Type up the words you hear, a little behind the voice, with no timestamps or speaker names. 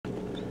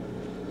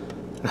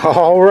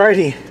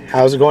Alrighty,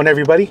 how's it going,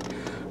 everybody?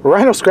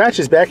 Rhino Scratch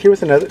is back here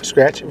with another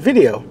scratch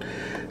video.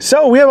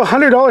 So we have a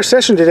 $100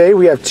 session today.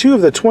 We have 2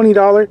 of the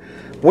 $20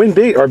 win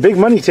big or big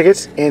money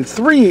tickets and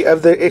 3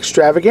 of the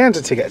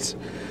extravaganza tickets.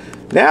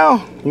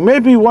 Now you may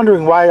be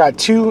wondering why I got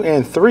 2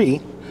 and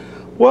 3.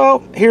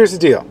 Well, here's the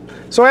deal.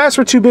 So I asked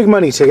for 2 big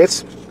money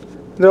tickets.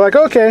 They're like,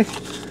 okay.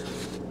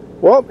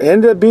 Well, it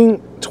ended up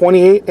being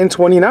 28 and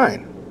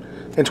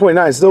 29. And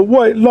 29 is the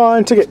white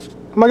line ticket.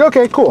 I'm like,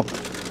 okay, cool.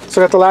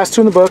 So I got the last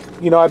 2 in the book.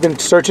 You know, I've been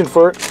searching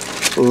for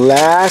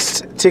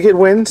last ticket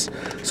wins.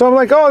 So I'm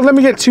like, oh, let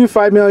me get 2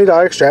 $5 million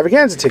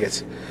extravaganza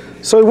tickets.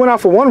 So it went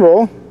off of one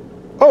roll.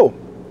 Oh,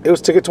 it was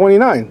ticket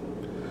 29.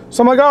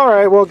 So I'm like, all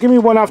right, well, give me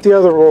one off the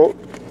other roll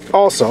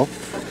also.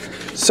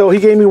 So he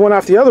gave me one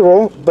off the other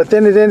roll, but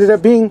then it ended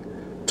up being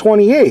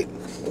 28.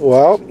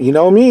 Well, you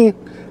know me,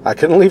 I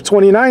couldn't leave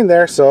 29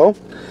 there, so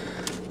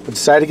I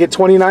decided to get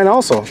 29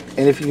 also.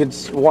 And if you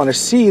want to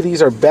see,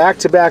 these are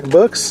back-to-back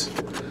books.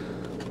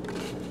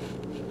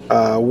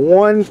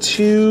 1,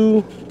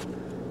 2,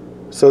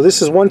 so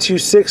this is 1, 2,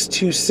 6,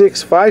 2,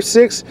 6, 5,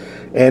 6,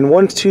 and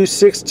 1, 2,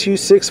 6, 2,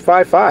 6,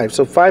 5, 5.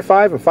 So 5,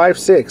 5, and 5,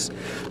 6,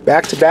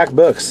 back-to-back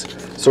books.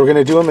 So we're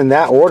gonna do them in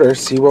that order,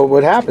 see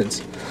what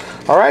happens.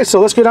 All right, so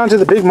let's get on to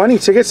the big money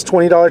tickets,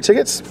 $20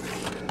 tickets.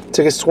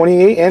 Tickets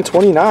 28 and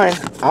 29.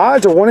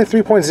 Odds are 1 in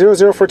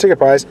 3.00 for a ticket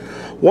prize,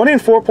 1 in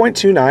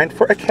 4.29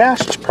 for a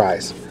cash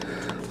prize.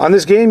 On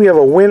this game, you have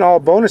a win all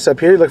bonus up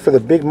here. You look for the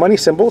big money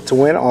symbol to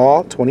win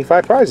all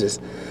 25 prizes.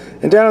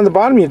 And down on the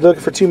bottom, you're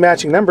looking for 2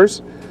 matching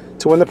numbers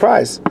to win the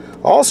prize.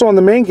 Also on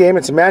the main game,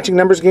 it's a matching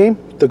numbers game.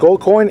 The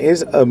gold coin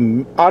is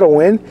an auto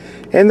win,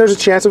 and there's a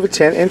chance of a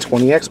 10 and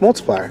 20x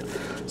multiplier.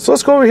 So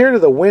let's go over here to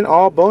the win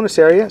all bonus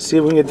area, see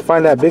if we can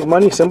find that big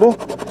money symbol.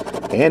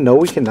 And no,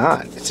 we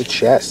cannot. It's a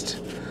chest.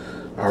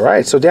 All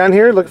right, so down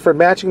here, looking for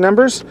matching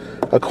numbers,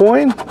 a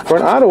coin for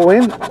an auto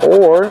win,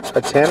 or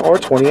a 10 or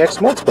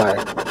 20x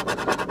multiplier.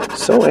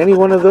 So any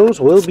one of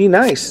those will be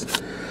nice.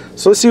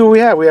 So let's see what we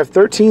have. We have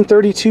 13,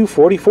 32,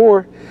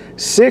 44,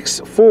 6,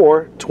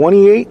 4,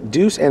 28,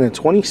 deuce, and a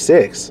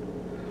 26.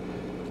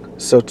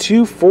 So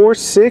 2, 4,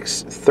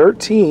 6,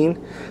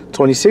 13,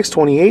 26,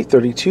 28,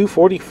 32,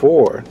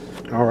 44.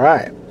 All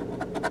right.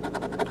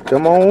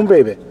 Come on,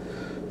 baby.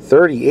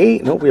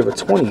 38. Nope, we have a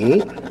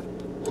 28.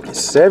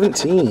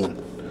 17.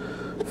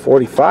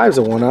 45 is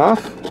a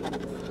one-off.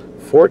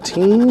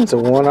 14 is a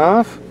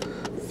one-off.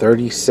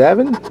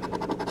 37.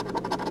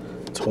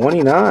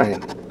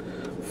 29.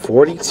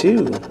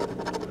 42.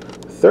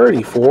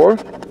 34.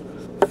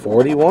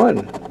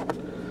 41.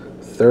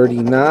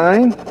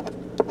 39.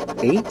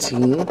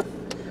 18.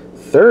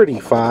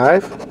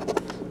 35.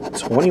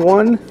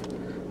 21.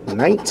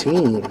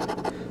 19.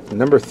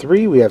 Number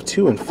 3, we have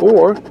 2 and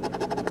 4.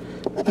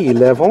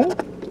 11.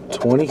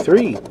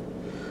 23.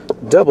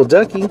 Double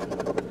ducky.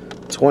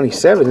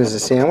 27 is a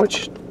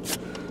sandwich.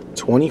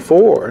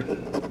 24.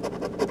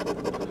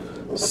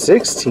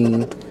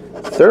 16.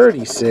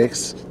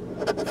 36.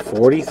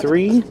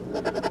 43.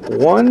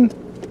 1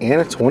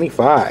 and a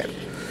 25.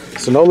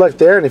 So no luck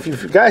there. And if you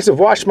guys have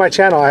watched my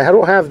channel, I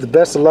don't have the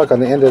best of luck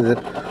on the end of the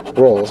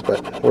rolls,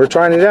 but we're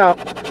trying it out.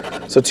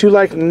 So 2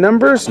 like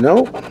numbers?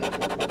 No.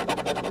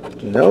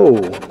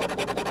 No.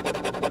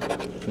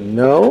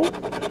 No.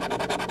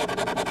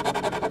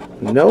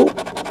 Nope.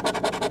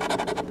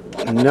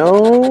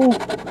 No.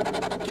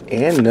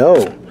 And no.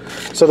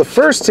 So the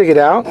first ticket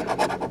out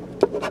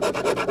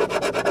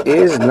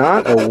is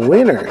not a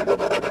winner.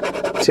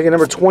 Ticket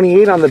number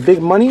 28 on the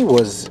big money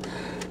was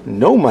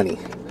no money.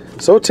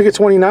 So ticket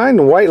 29,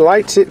 the white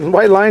line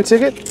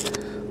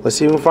ticket. Let's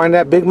see if we can find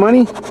that big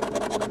money.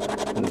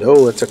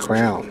 No, it's a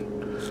crown.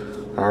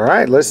 All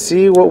right, let's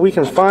see what we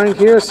can find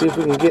here. See if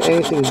we can get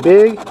anything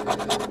big.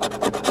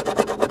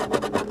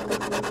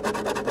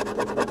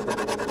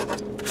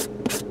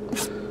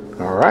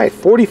 All right,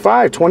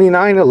 45,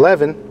 29,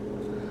 11,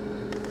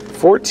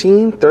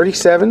 14,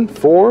 37,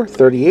 4,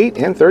 38,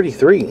 and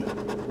 33.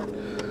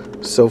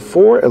 So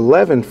 4,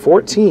 11,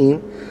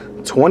 14,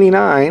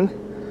 29,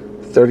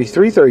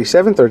 33,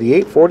 37,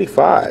 38,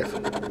 45.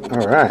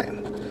 All right.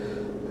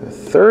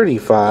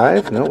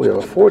 35. No, we have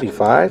a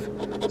 45.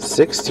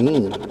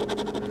 16.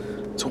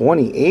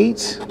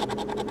 28.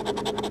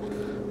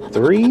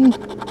 3.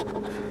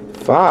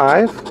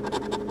 5.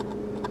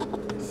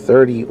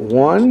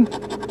 31.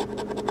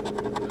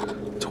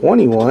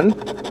 21.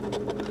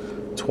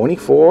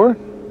 24.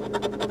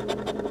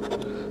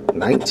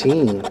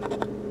 19.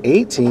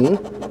 18.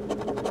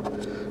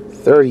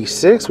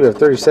 36. We have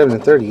 37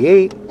 and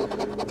 38.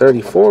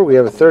 34, we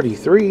have a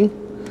 33.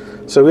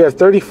 So we have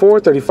 34,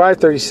 35,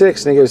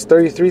 36, and it gives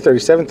 33,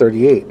 37,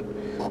 38.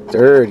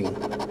 30.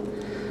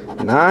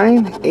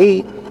 9,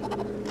 8.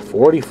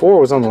 44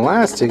 was on the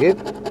last ticket.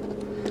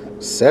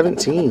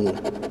 17.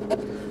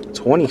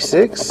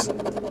 26.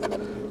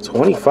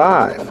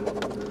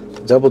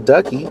 25. Double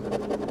ducky.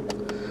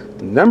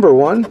 Number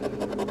 1.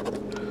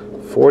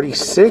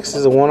 46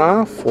 is a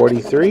one-off.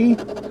 43.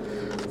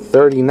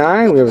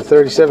 39, we have a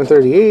 37,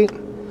 38.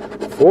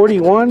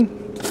 41.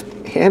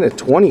 And a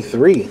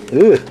 23.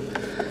 Ugh.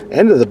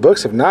 End of the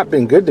books have not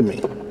been good to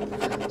me.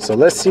 So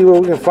let's see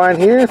what we can find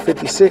here.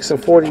 56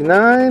 and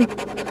 49.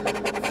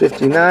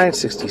 59,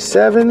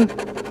 67.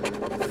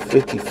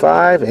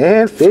 55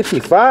 and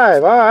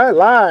 55. All right,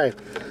 live.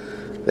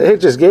 They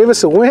just gave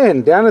us a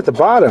win down at the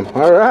bottom.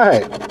 All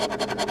right.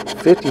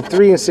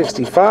 53 and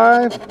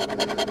 65.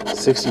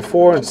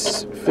 64 and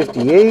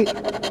 58.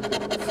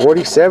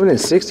 47 and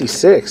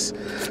 66.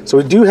 So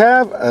we do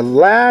have a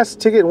last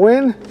ticket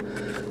win.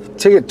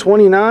 Ticket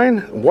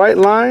 29, white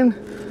line,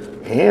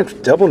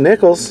 and double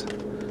nickels.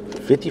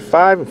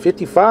 55 and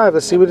 55.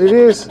 Let's see what it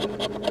is.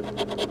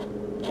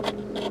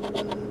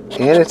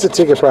 And it's a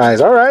ticket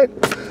prize. All right.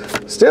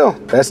 Still,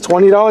 that's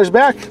 $20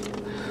 back.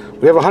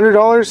 We have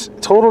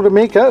 $100 total to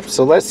make up.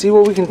 So let's see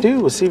what we can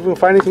do. We'll see if we can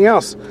find anything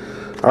else.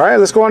 All right,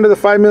 let's go on to the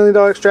 $5 million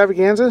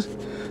extravaganzas.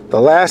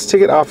 The last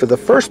ticket off of the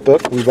first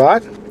book we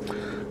bought.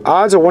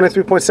 Odds are 1 in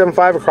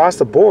 3.75 across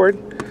the board.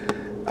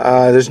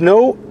 There's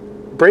no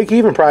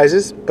break-even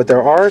prizes, but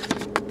there are...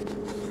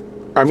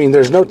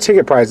 there's no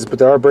ticket prizes, but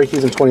there are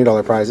break-even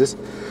 $20 prizes.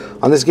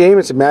 On this game,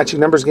 it's a matching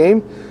numbers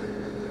game.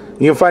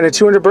 You can find a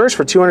 200 burst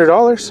for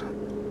 $200.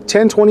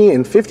 10, 20,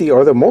 and 50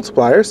 are the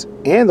multipliers,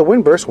 and the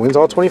win burst wins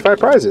all 25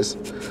 prizes.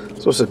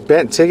 So it's a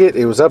bent ticket.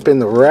 It was up in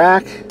the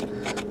rack,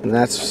 and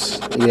that's,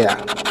 yeah.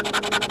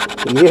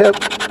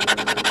 Yep.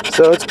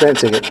 So it's a bent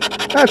ticket.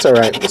 That's all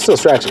right. We'll still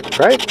scratch it,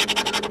 right?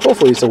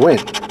 Hopefully it's a win.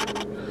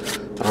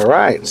 All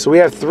right. So we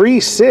have 3,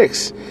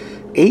 6,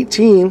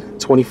 18,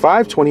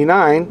 25,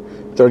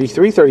 29,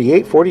 33,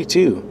 38,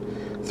 42.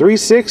 3,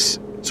 6,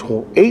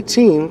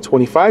 18,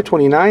 25,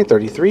 29,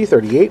 33,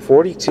 38,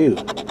 42.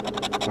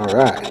 All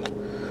right.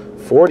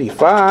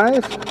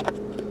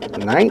 45,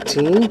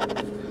 19,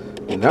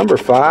 number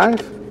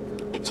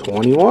 5,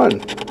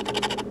 21,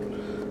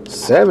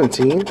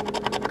 17, a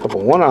couple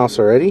one-offs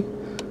already,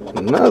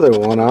 another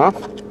one-off,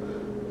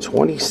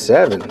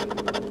 27,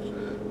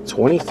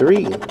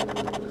 23,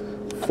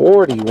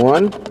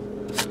 41,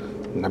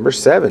 number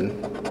 7,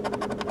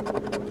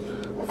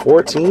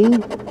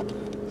 14,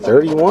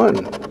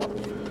 31,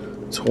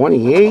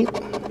 28,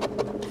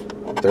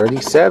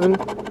 37,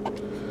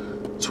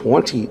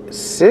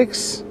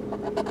 26,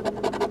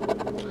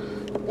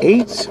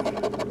 8,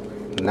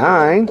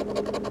 9,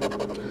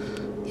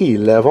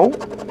 11,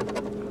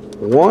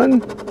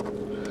 1,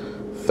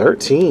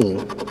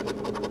 13,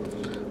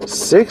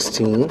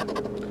 16,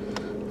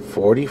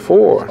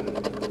 44,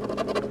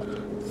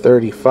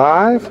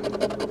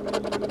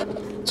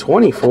 35,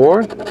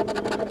 24,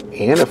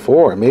 and a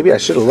 4. Maybe I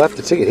should have left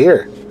the ticket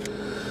here.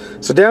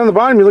 So down on the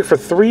bottom, you look for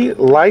 3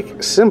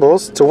 like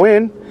symbols to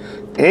win,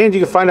 and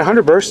you can find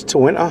 100 bursts to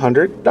win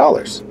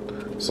 $100.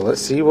 So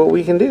let's see what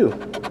we can do.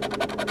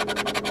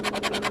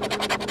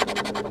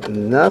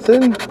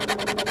 Nothing.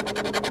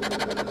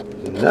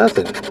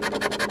 Nothing.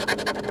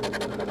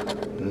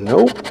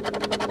 Nope.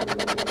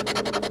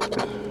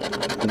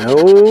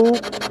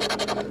 Nope.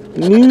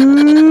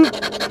 Nope.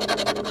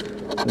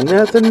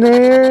 Nothing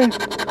there.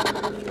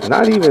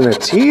 Not even a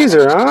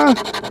teaser, huh?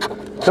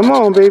 Come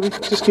on, baby.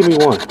 Just give me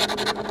one.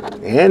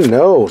 And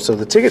no. So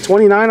the ticket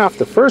 29 off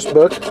the first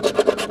book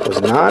was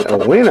not a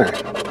winner.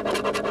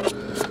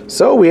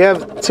 So we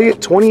have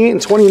ticket 28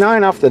 and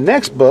 29 off the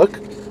next book.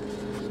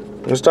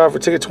 We'll start for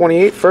ticket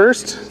 28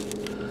 first.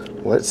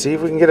 Let's see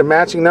if we can get a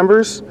matching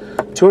numbers.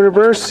 200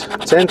 bursts,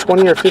 10,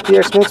 20, or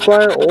 50x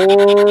multiplier,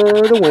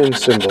 or the win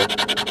symbol.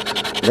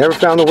 Never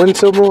found the win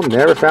symbol,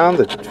 never found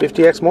the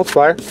 50x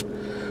multiplier.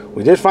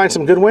 We did find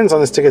some good wins on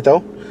this ticket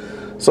though.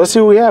 So let's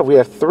see what we have. We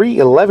have 3,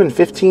 11,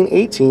 15,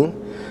 18,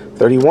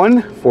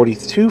 31,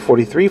 42,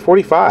 43,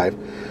 45.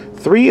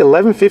 3,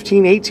 11,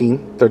 15,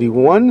 18,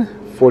 31,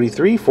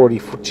 43,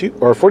 42,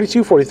 or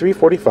 42, 43,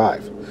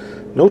 45.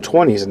 No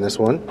 20s in this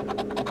one.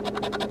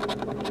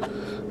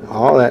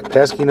 All that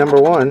pesky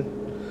number 1.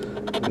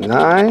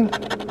 9,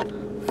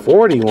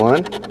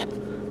 41,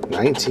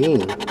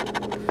 19,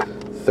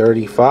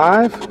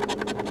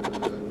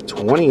 35,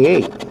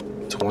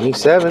 28,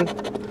 27,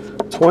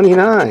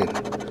 29.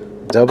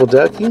 Double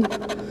ducky.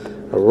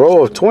 A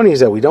row of 20s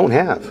that we don't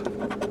have.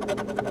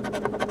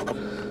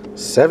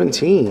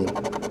 17,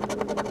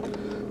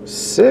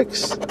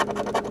 6,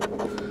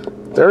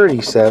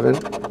 37,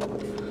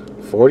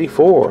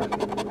 44.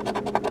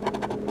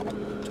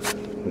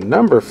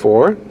 Number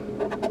 4.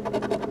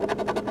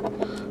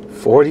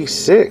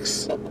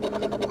 46.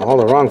 All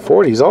the wrong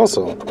 40s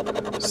also.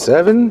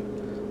 7,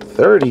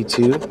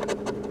 32.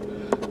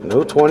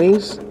 No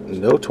 20s.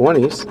 No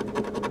 20s.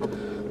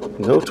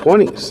 No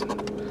 20s.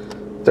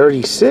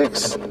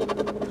 36.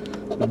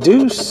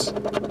 Deuce.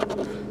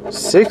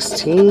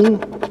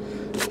 16.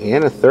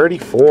 And a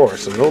 34.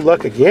 So no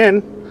luck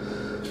again.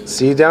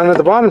 See you down at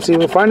the bottom. See if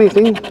we can find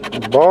anything.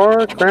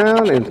 Bar,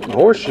 crown, and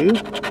horseshoe.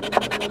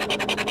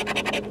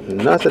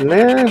 Nothing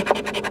there.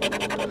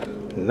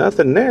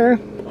 Nothing there.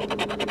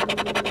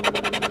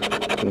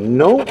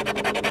 Nope.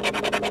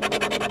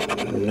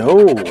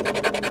 No.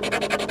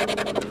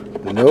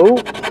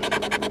 Nope.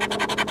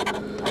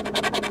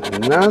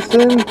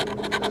 Nothing.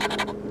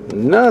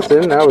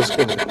 Nothing.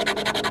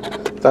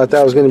 Thought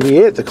that was gonna be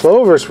it. The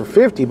clovers for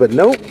 50, but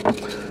nope.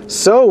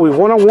 So we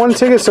won on 1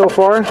 ticket so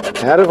far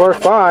out of our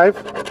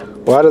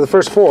 5. Well, out of the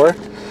first 4.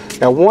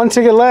 Got 1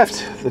 ticket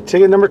left. The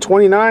ticket number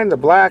 29, the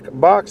black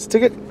box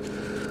ticket.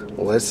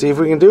 Let's see if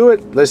we can do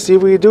it. Let's see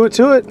if we can do it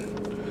to it.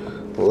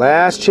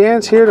 Last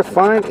chance here to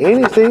find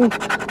anything.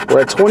 We're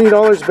at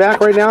 $20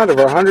 back right now out of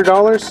our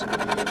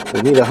 $100.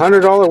 We need a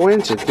 $100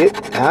 win to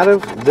get out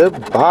of the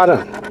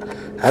bottom,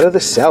 out of the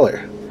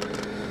cellar.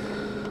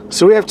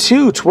 So we have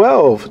 2,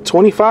 12,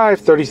 25,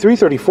 33,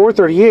 34,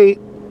 38,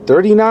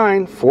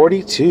 39,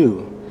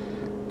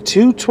 42.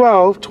 2,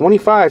 12,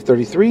 25,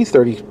 33,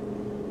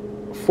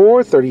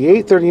 34,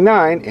 38,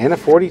 39, and a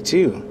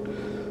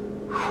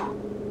 42.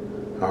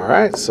 All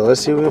right, so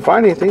let's see if we can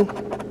find anything.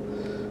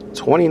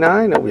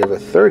 29, oh, we have a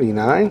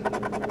 39.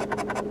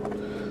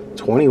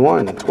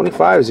 21,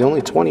 25 is the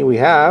only 20 we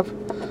have.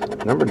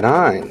 Number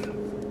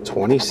 9,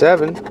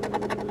 27.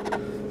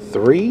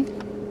 3,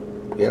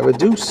 we have a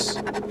deuce.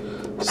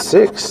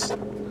 6,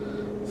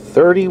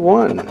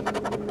 31.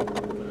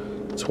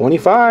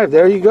 25,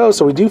 there you go.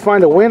 So we do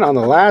find a win on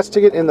the last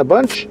ticket in the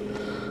bunch.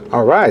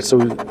 All right, so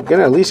we're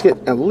gonna at least get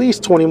at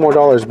least $20 more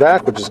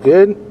back, which is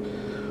good.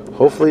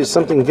 Hopefully it's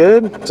something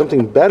good,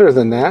 something better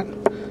than that.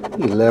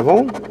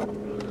 11,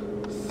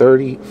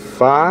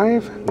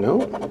 35,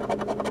 no.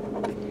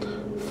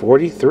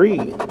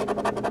 43,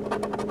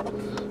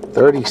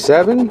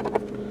 37,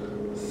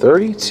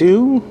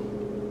 32,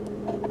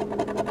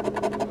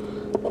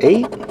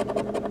 8,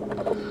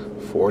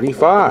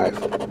 45,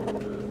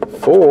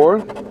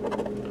 4,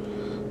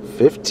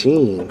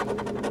 15,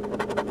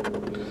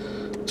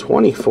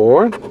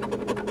 24,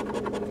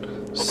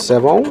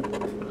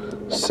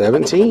 7,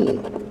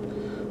 17,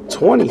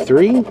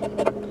 23,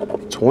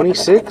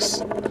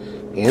 26,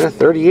 and a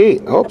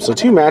 38. Oh, so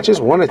 2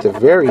 matches, one at the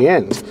very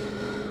end.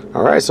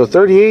 All right, so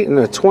 38 and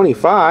a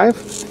 25.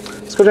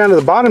 Let's go down to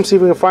the bottom, see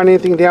if we can find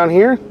anything down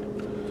here.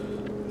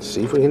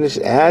 See if we can just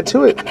add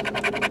to it.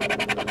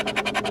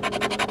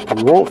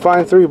 We won't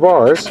find 3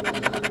 bars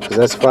because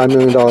that's a $5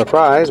 million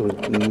prize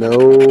with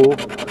no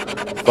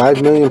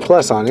 5 million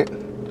plus on it.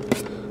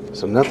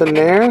 So nothing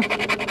there.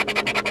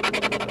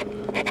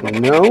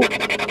 No.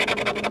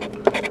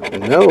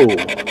 No.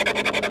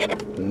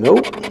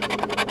 Nope.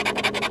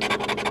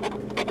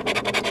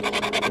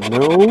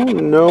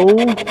 No.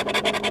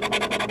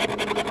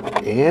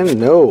 And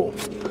no.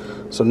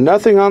 So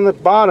nothing on the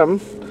bottom.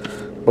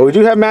 But we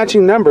do have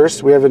matching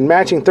numbers. We have a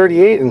matching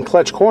 38 in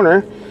clutch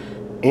corner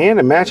and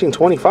a matching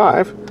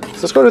 25. So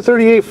let's go to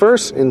 38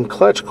 first in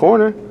clutch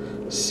corner.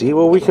 See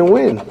what we can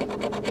win.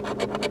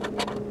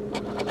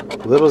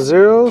 Little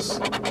zeros.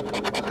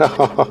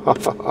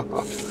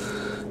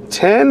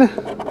 10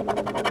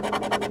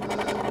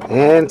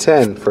 and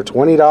 10 for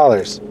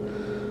 $20.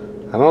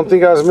 I don't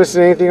think I was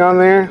missing anything on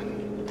there.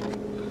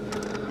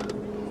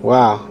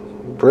 Wow.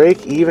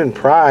 Break even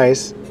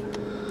prize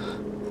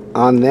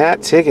on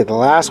that ticket. The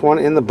last one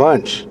in the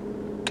bunch.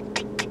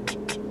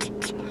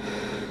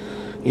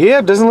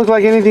 Yep, doesn't look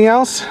like anything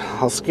else.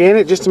 I'll scan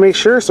it just to make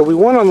sure. So we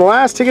won on the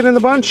last ticket in the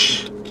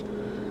bunch.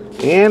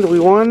 And we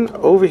won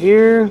over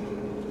here.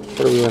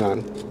 What are we win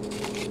on?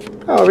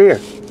 Oh, over here.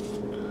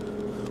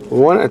 We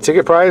won a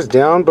ticket prize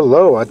down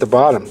below at the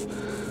bottom.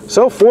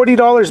 So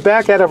 $40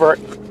 back out of our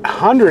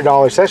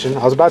 $100 session.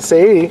 I was about to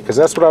say 80 because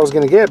that's what I was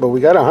going to get, but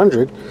we got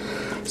 100.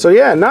 So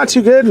yeah, not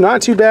too good,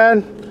 not too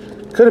bad.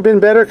 Could have been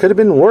better, could have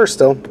been worse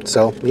though.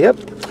 So, yep.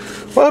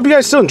 Well, I hope you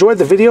guys still enjoyed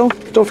the video.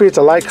 Don't forget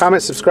to like,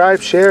 comment,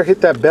 subscribe, share,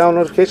 hit that bell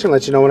notification,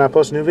 let you know when I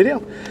post a new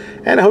video.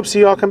 And I hope to see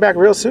you all come back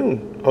real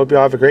soon. Hope you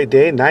all have a great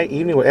day, night,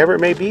 evening, whatever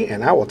it may be,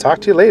 and I will talk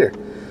to you later.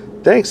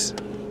 Thanks.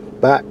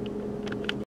 Bye.